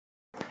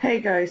Hey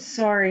guys,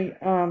 sorry.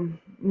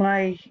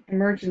 My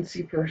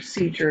emergency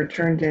procedure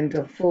turned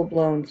into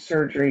full-blown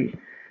surgery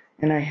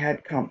and I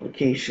had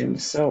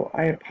complications, so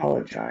I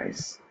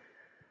apologize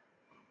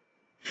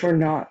for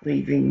not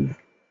leaving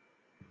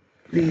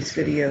these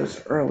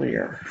videos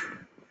earlier.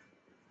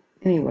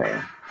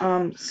 Anyway,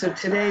 so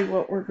today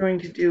what we're going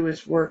to do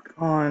is work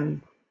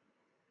on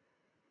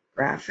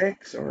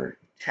graphics or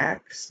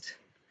text.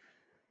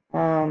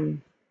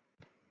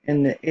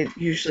 And it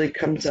usually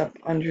comes up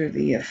under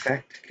the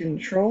effect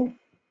control.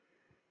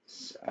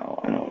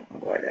 So I don't know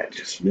why that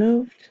just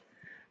moved.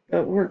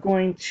 But we're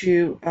going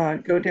to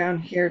go down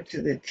here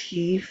to the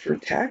T for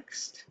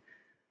text,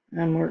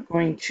 and we're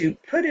going to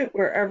put it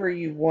wherever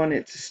you want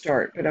it to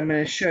start, but I'm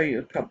going to show you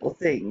a couple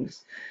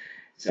things.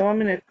 So I'm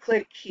going to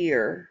click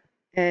here,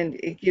 and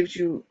it gives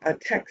you a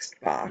text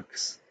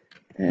box,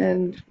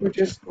 and we're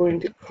just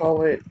going to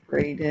call it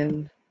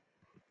Braden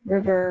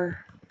River.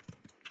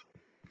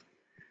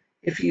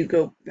 If you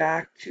go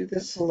back to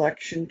the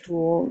selection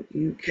tool,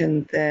 you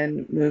can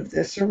then move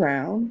this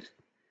around.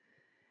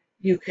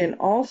 You can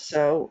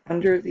also,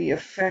 under the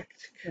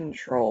effect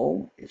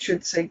control, it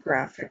should say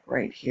graphic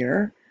right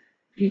here.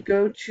 If you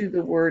go to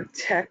the word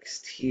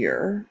text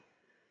here,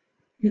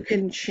 you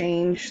can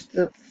change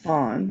the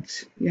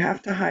font. You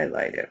have to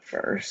highlight it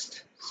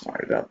first.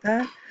 Sorry about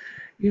that.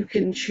 You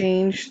can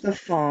change the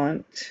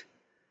font.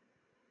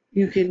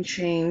 You can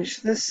change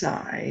the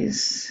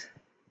size.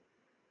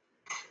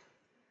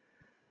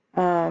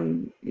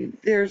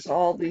 There's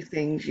all the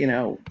things,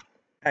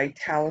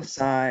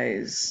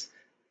 italicize,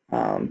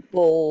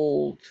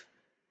 bold.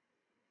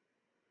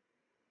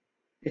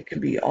 It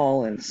could be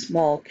all in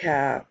small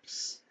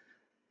caps,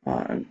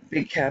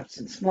 big caps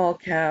and small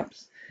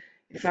caps.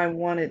 If I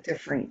want a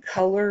different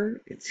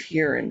color, it's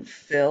here in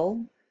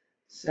fill.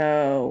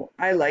 So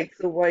I like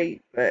the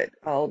white, but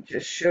I'll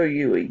just show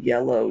you a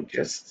yellow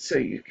just so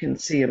you can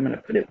see. I'm going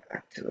to put it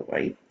back to the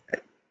white.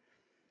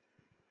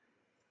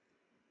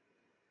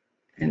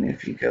 And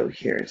if you go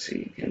here so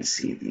you can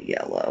see the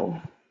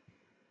yellow.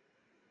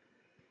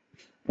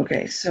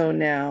 Okay, so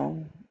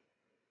now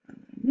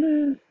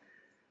you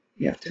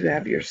have to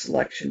have your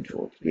selection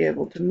tool to be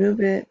able to move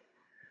it.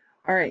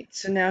 All right,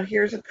 so now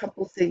here's a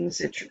couple things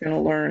that you're going to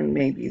learn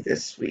maybe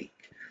this week.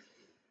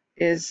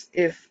 Is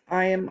if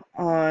I am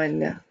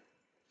on,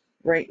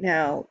 right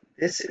now,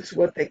 this is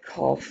what they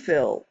call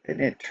fill, and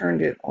it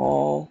turned it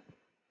all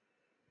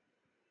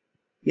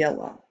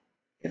yellow.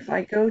 If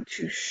I go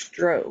to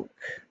stroke,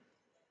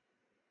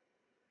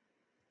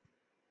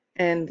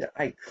 and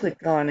I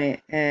click on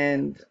it,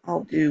 and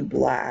I'll do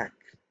black,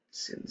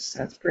 since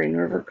that's Braden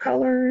River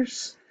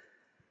Colors,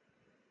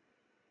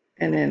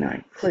 and then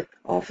I click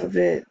off of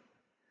it,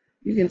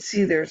 you can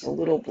see there's a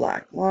little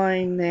black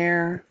line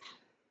there.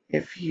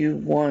 If you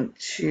want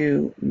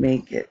to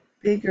make it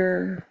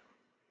bigger,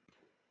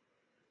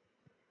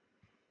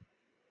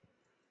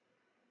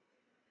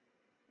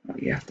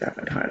 you have to have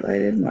it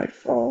highlighted, my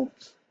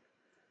fault.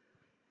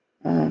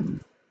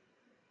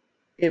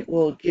 It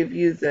will give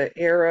you the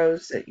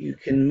arrows that you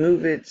can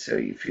move it. So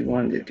if you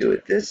wanted to do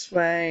it this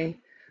way,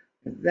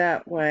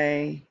 that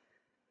way,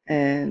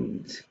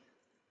 and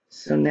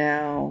so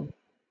now,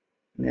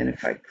 and then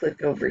if I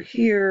click over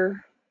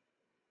here,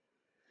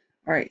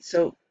 all right,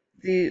 so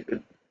the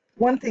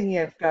one thing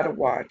you've got to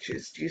watch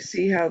is, do you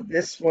see how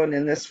this one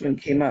and this one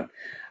came up?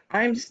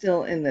 I'm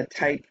still in the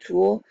type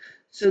tool,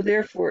 so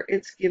therefore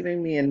it's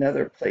giving me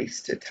another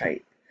place to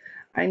type.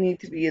 I need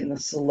to be in the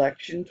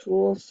selection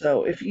tool,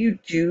 so if you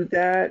do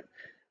that,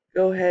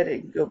 go ahead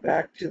and go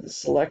back to the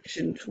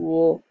selection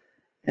tool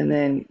and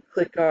then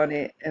click on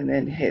it and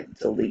then hit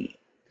delete.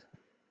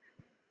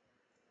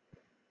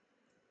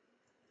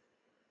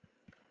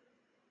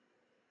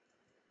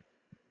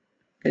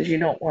 Because you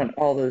don't want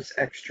all those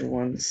extra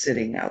ones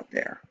sitting out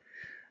there.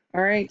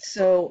 All right,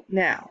 so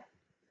now,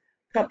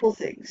 a couple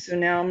things. So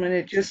now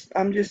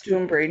I'm just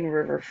doing Braden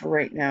River for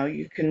right now.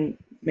 You can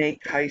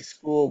make high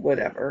school,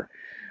 whatever.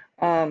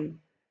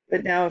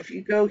 But now if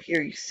you go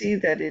here, you see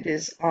that it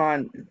is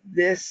on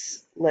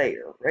this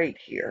layer right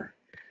here.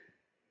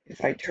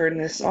 If I turn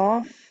this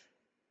off,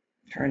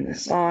 turn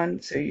this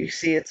on, so you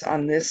see it's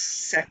on this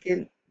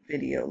second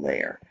video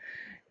layer.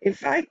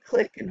 If I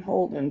click and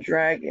hold and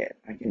drag it,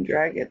 I can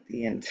drag it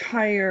the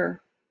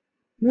entire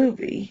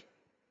movie.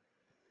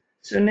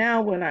 So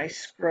now when I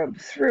scrub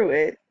through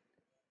it,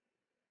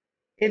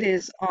 it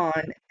is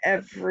on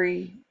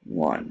every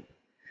one.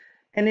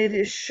 And it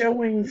is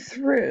showing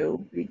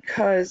through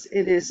because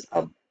it is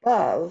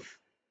above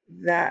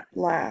that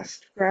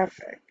last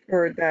graphic,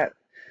 or that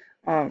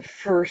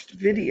first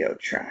video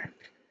track.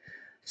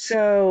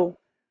 So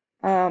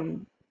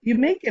you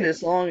make it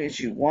as long as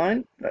you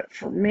want, but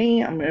for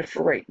me,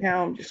 for right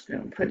now, I'm just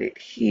going to put it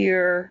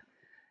here,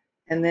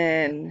 and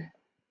then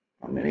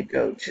I'm going to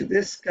go to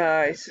this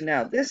guy. So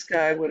now this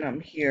guy, when I'm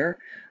here,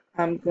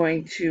 I'm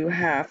going to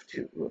have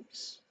to,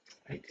 whoops,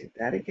 I did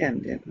that again,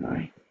 didn't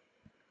I?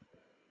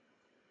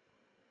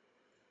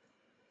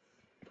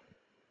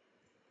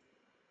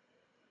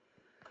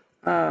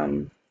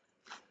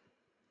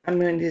 I'm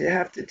going to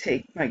have to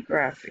take my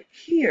graphic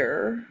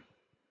here.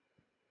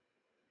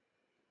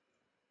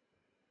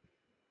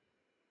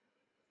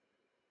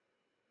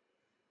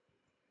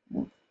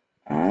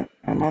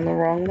 I'm on the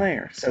wrong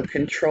layer. So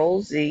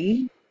Control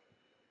Z.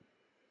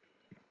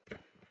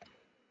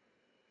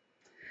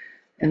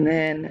 And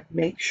then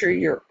make sure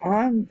you're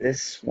on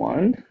this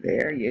one.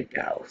 There you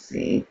go,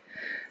 see?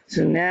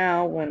 So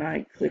now when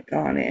I click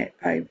on it,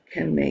 I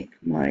can make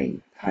my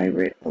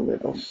pirate a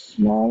little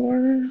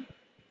smaller.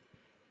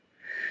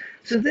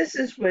 So this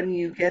is when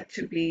you get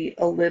to be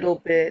a little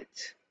bit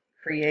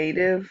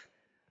creative,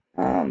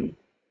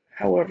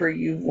 however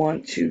you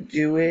want to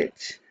do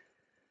it.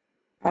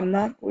 I'm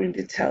not going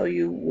to tell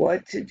you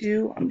what to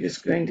do. I'm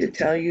just going to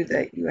tell you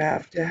that you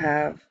have to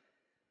have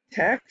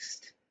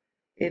text.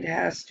 It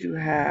has to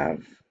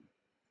have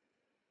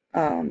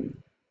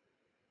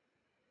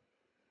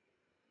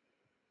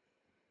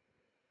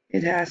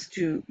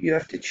you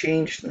have to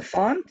change the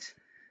font,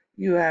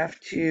 you have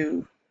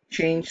to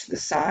change the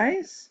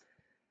size,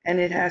 and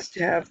it has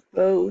to have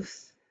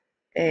both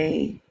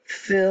a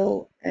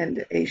fill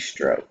and a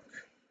stroke.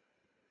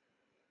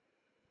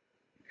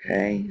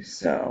 Okay,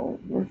 so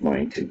we're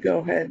going to go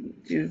ahead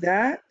and do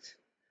that.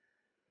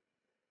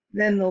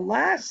 Then the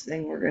last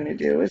thing we're going to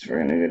do is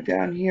we're going to go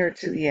down here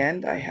to the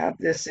end. I have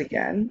this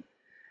again,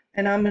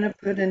 and I'm going to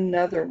put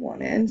another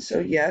one in. So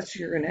yes,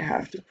 you're going to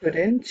have to put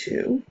in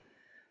 2.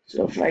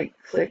 So if I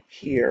click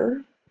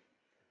here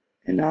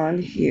and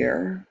on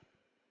here,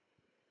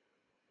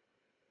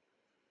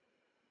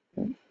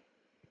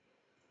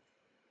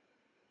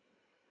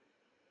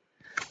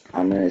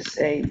 I'm going to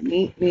say,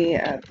 meet me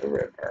at the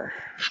river.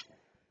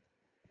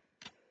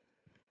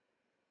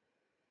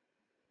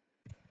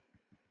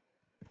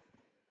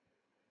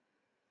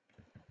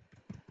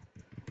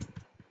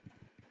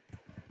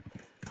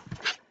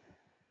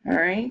 All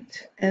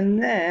right,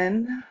 and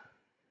then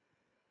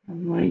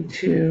I'm going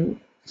to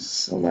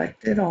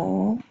select it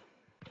all.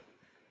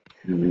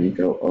 And I'm going to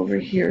go over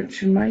here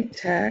to my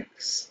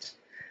text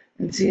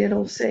and see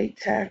it'll say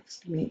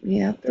text, meet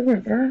me at the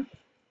river.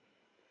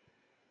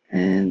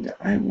 And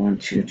I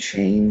want to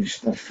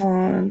change the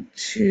font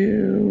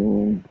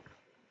to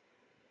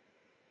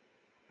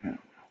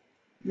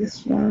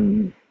this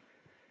one.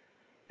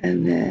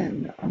 And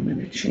then I'm going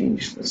to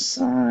change the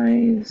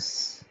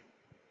size.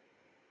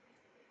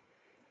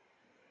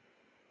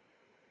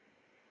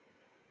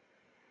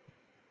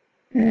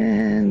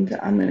 And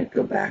I'm going to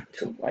go back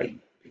to white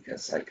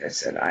because, like I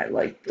said, I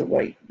like the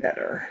white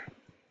better.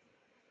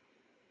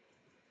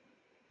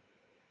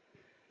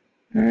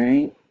 All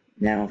right,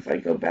 now if I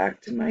go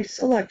back to my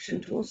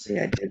selection tool, see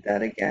I did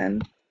that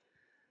again.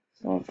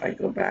 So if I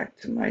go back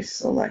to my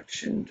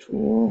selection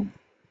tool,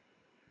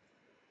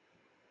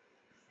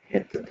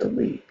 hit the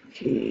delete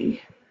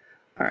key.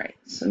 All right,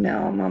 so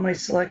now I'm on my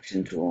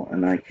selection tool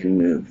and I can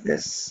move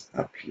this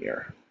up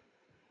here.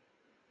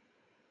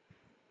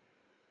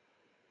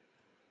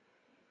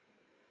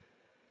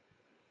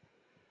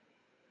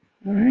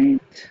 All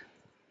right,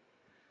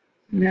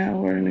 now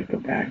we're going to go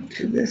back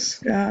to this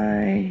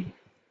guy.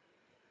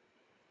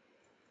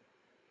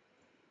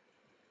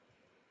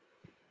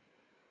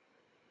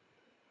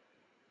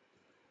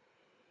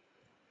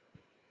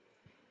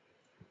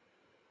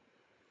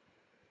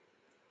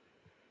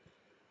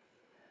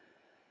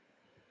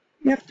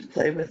 You have to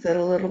play with it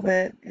a little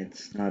bit.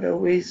 It's not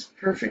always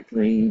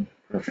perfectly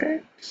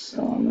perfect. So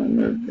I'm going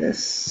to move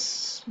this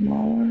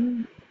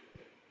smaller.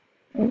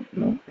 Oh,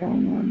 no,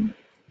 wrong one.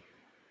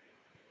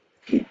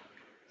 Keep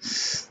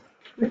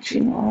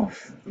switching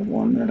off the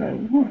one that I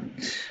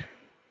want.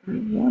 I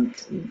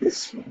want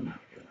this one.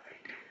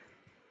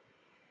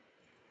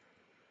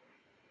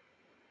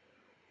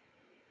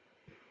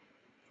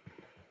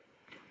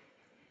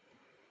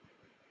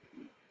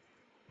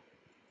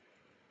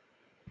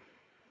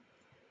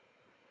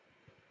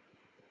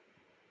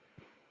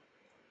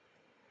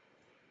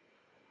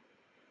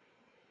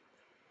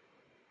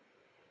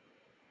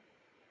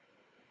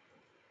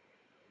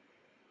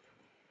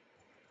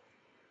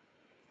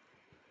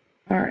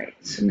 All right,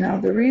 so now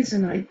the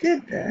reason I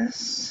did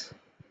this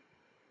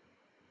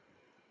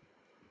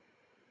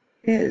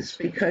is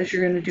because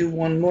you're going to do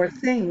one more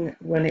thing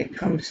when it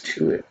comes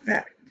to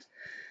effect,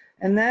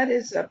 and that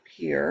is up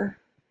here.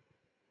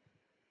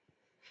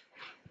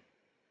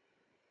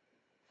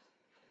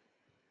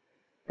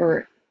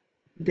 Or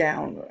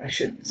down, I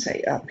shouldn't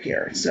say up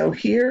here. So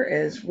here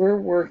is, we're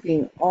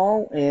working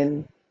all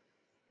in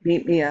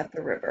Meet Me at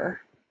the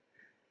River.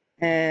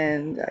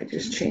 And I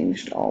just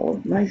changed all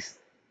of my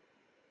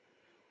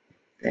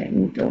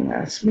thing. Don't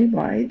ask me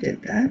why I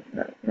did that,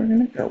 but we're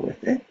going to go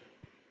with it.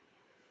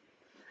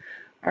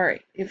 All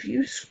right, if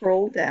you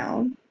scroll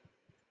down,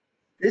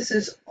 this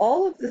is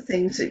all of the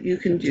things that you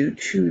can do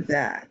to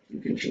that. You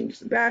can change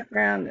the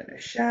background and a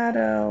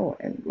shadow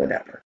and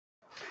whatever.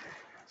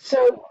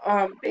 So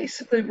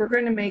basically, we're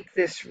going to make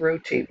this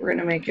rotate. We're going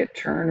to make it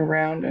turn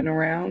around and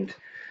around.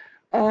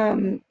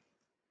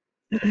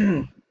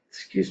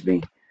 Excuse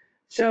me.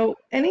 So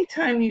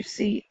anytime you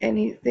see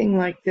anything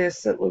like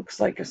this that looks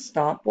like a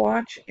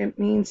stopwatch, it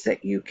means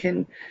that you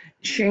can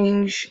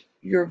change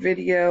your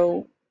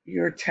video,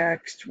 your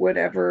text,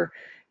 whatever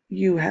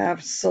you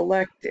have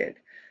selected.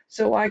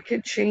 So I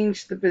could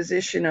change the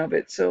position of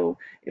it. So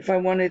if I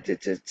wanted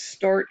it to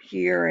start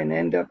here and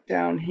end up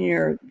down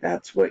here,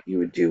 that's what you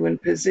would do in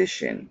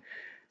position.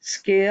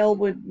 Scale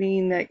would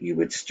mean that you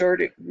would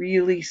start it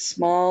really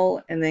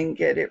small and then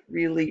get it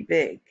really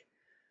big.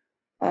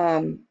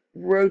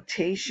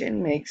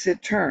 Rotation makes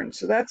it turn.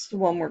 So that's the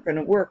one we're going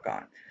to work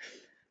on.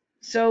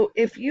 So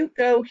if you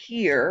go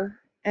here,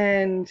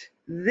 and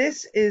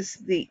this is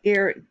the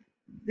area,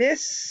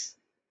 this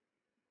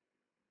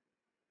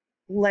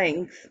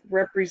length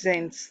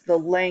represents the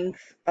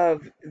length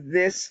of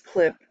this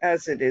clip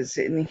as it is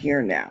in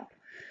here now.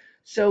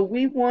 So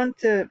we want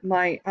to,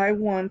 I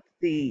want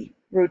the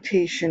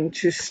rotation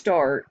to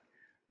start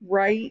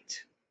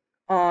right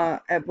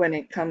when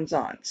it comes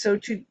on. So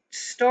to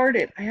start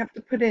it, I have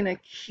to put in a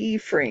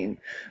keyframe,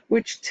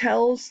 which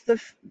tells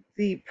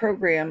the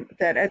program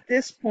that at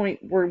this point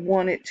we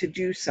want it to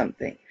do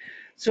something.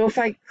 So if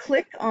I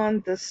click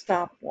on the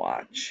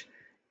stopwatch,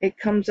 it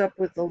comes up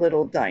with a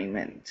little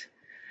diamond.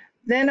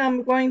 Then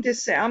I'm going to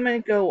say, I'm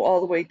going to go all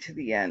the way to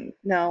the end.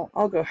 No,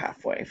 I'll go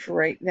halfway for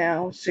right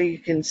now so you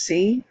can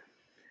see.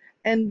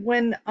 And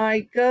when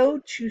I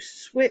go to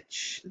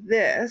switch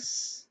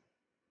this,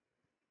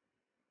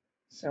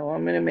 so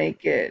I'm going to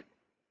make it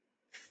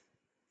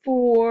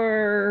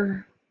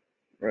 4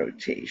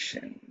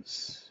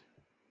 rotations.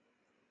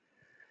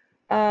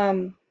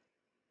 And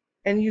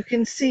you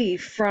can see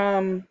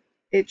from,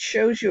 it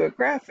shows you a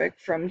graphic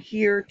from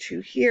here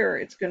to here,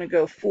 it's going to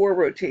go 4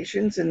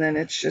 rotations and then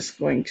it's just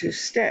going to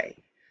stay.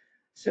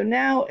 So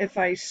now if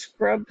I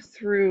scrub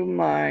through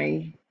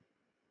my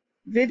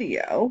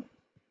video,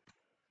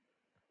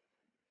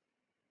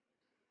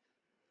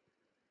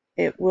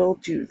 it will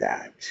do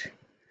that.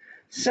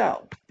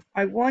 So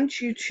I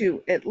want you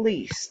to, at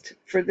least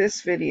for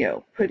this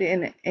video, put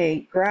in a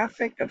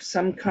graphic of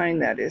some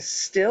kind that is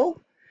still.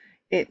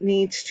 It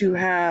needs to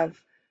have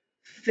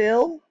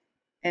fill,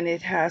 and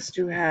it has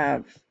to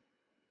have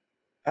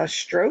a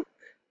stroke.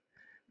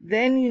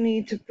 Then you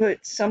need to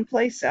put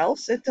someplace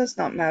else. It does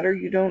not matter.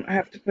 You don't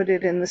have to put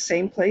it in the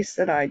same place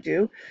that I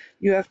do.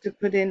 You have to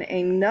put in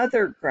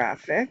another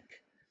graphic,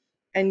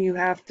 and you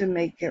have to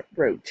make it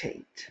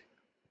rotate.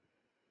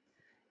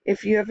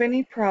 If you have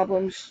any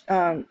problems,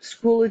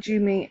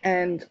 Schoology me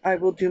and I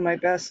will do my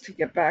best to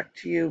get back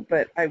to you,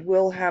 but I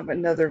will have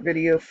another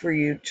video for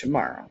you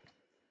tomorrow.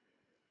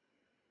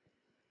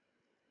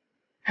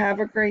 Have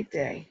a great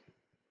day.